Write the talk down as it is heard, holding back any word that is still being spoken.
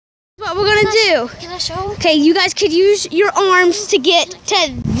What we're gonna do? Can I show them? Okay, you guys could use your arms to get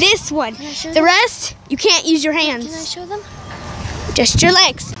to this one. The rest, you can't use your hands. Can I show them? Just your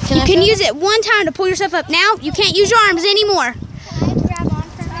legs. You can use it one time to pull yourself up. Now, you can't use your arms anymore. Can I grab on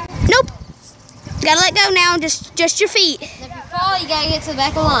for a minute? Nope. You gotta let go now, just your feet. If you fall, you gotta get to the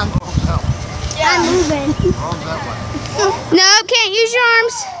back of the line. I'm moving. Nope, can't use your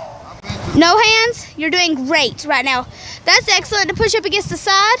arms. No hands. You're doing great right now. That's excellent to push up against the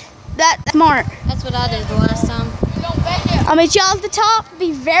side. That's smart. That's what I did the last time. I'll meet y'all at the top.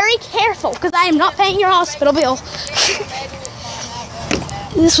 Be very careful, because I am not paying your hospital bill.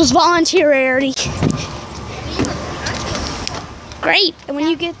 This was voluntary. Great. And when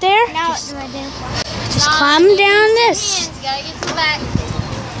you get there, just climb down this. Gotta get to the back.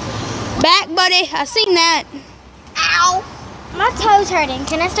 Back, buddy. I seen that. Ow! My toe's hurting.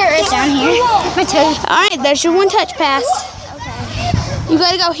 Can I start right down here? My toes. All right, there's your one touch pass. Okay. You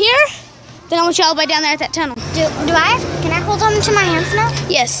gotta go here. Then I want you all the way down there at that tunnel. Can I hold on to my hands now?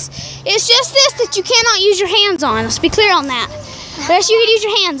 Yes. It's just this that you cannot use your hands on. Let's be clear on that. The rest you can use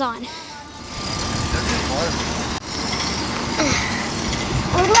your hands on.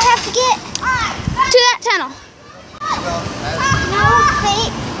 Where do I have to get? To that tunnel. No,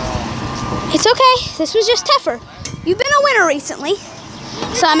 wait. It's okay. This was just tougher. You've been a winner recently,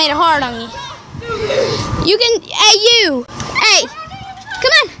 so I made it hard on you. You can, hey you, hey,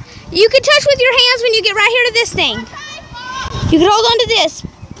 come on. You can touch with your hands when you get right here to this thing. You can hold on to this,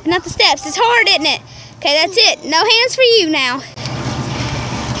 not the steps. It's hard, isn't it? Okay, that's it. No hands for you now.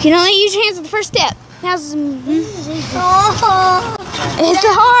 You can only use your hands at the first step. It's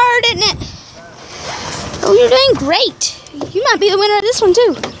hard, isn't it? Oh, you're doing great. You might be the winner of this one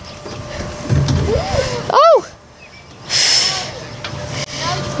too. Oh!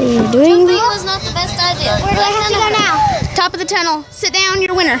 You're doing Jumping was not the best idea. Where do I have to go now? Top of the tunnel. Sit down,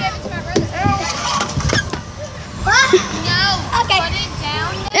 you're a winner. No. Okay. Put it down.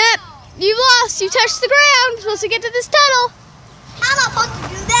 Yep, you lost. You touched the ground. You're supposed to get to this tunnel. How am I supposed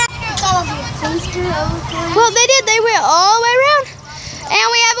to do that? Well, they did. They went all the way around. And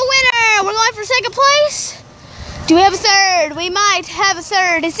we have a winner. We're going for second place. Do we have a third? We might have a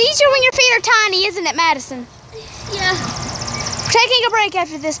third. It's easier when your feet are tiny, isn't it, Madison? Yeah. We're taking a break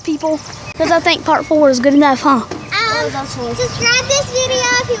after this, people, because I think part 4 is good enough, huh? Subscribe this video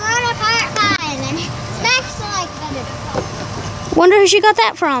if you want a part 5, and smash the like button. Wonder who she got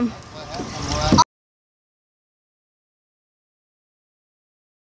that from.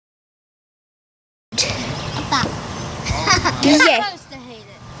 Yeah. Supposed to hate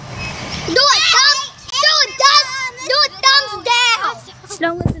it. Do it, thumbs down.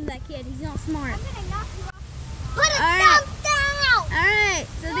 Don't listen to that kid. He's not smart. Put a All right. thumbs down. All right.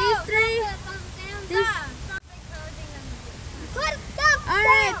 So these three. Put a thumbs All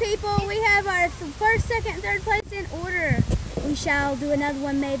right, people. We have our first, second, and third place in order. We shall do another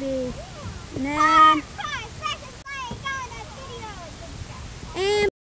one maybe. And then